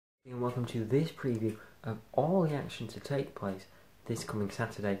And welcome to this preview of all the action to take place this coming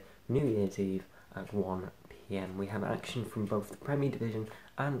Saturday, New Year's Eve at 1 PM. We have action from both the Premier Division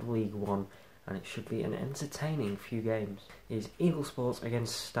and League One, and it should be an entertaining few games. It is Eagle Sports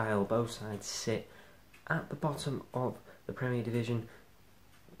against Style. Both sides sit at the bottom of the Premier Division,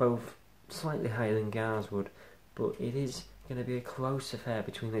 both slightly higher than Garswood, but it is going to be a close affair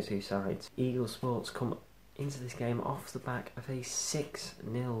between the two sides. Eagle Sports come into this game off the back of a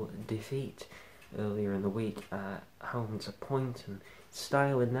 6-0 defeat earlier in the week at home to Poynton.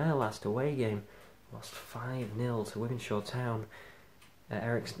 Style in their last away game lost 5-0 to Wythenshawe Town at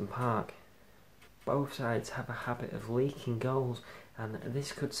Ericston Park. Both sides have a habit of leaking goals, and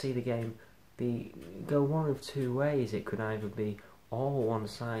this could see the game go one of two ways. It could either be all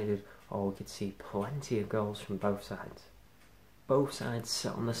one-sided, or we could see plenty of goals from both sides. Both sides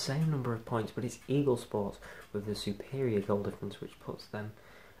sit on the same number of points, but it's Eagle Sports with the superior goal difference, which puts them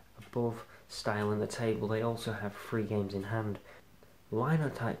above Style in the table. They also have 3 games in hand.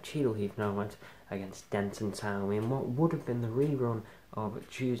 Linotype Cheadleheath now went against Denton Town in what would have been the rerun of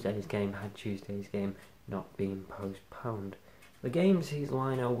Tuesday's game had Tuesday's game not been postponed. The game sees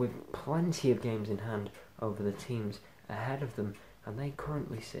Lino with plenty of games in hand over the teams ahead of them, and they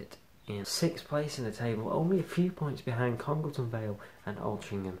currently sit in 6th place in the table, only a few points behind Congleton Vale and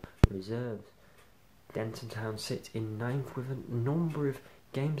Altrincham Reserves. Denton Town sit in 9th with a number of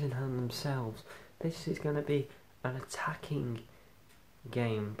games in hand themselves. This is going to be an attacking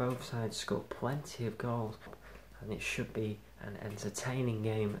game. Both sides score plenty of goals, and it should be an entertaining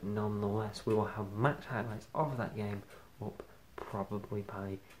game nonetheless. We will have match highlights of that game up probably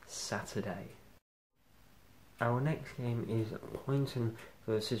by Saturday. Our next game is Poynton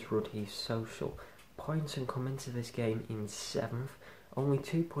versus Rudheath Social. Poynton come into this game in 7th, only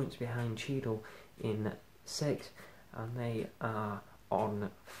 2 points behind Cheadle in 6th, and they are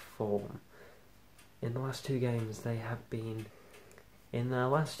on form. In their last 2 games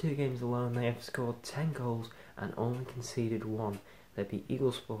alone, they have scored 10 goals and only conceded 1. They beat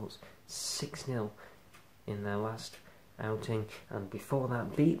Eagle Sports 6-0 in their last outing, and before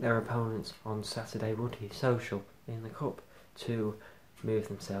that beat their opponents on Saturday, Rudheath Social, in the Cup to move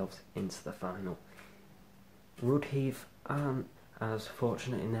themselves into the final. Rudheath aren't as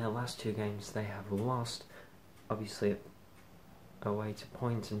fortunate in their last 2 games. They have lost, obviously, away to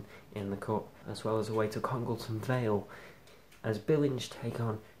Poynton in the Cup, as well as away to Congleton Vale, as Billinge take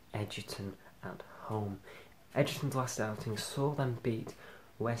on Edgerton at home. Edgerton's last outing saw them beat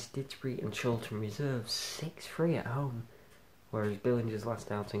West Didsbury and Chiltern Reserves 6-3 at home, whereas Billinge's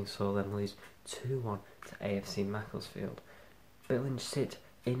last outing saw them lose 2-1 to AFC Macclesfield. Billinge sit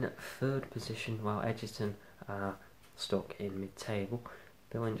in 3rd position while Edgerton are stuck in mid-table.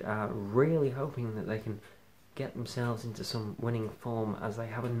 Billinge are really hoping that they can get themselves into some winning form, as they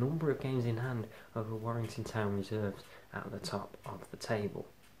have a number of games in hand over Warrington Town Reserves at the top of the table.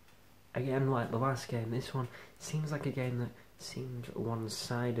 Again, like the last game, this one seems like a game that seems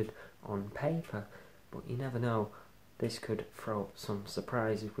one-sided on paper, but you never know. This could throw up some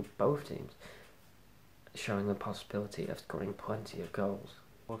surprises with both teams showing the possibility of scoring plenty of goals.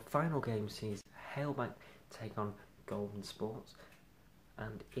 Our final game sees Halebank take on Golden Sports,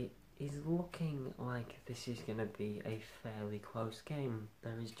 and it is looking like this is going to be a fairly close game.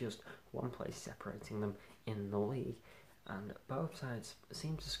 There is just 1 place separating them in the league, and both sides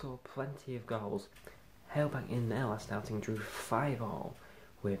seem to score plenty of goals. Halebank in their last outing drew 5-5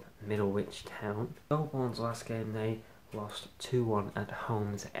 with Middlewich Town. Goulburn's last game they lost 2-1 at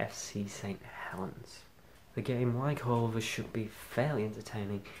home to FC St Helens. The game, like all of us, should be fairly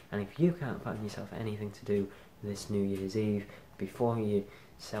entertaining, and if you can't find yourself anything to do this New Year's Eve before you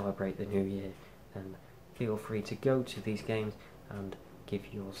celebrate the New Year, then feel free to go to these games and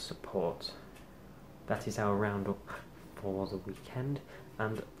give your support. That is our roundup for the weekend,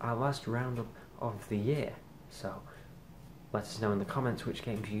 and our last roundup of the year. So let us know in the comments which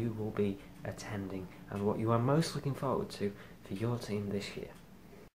games you will be attending and what you are most looking forward to for your team this year.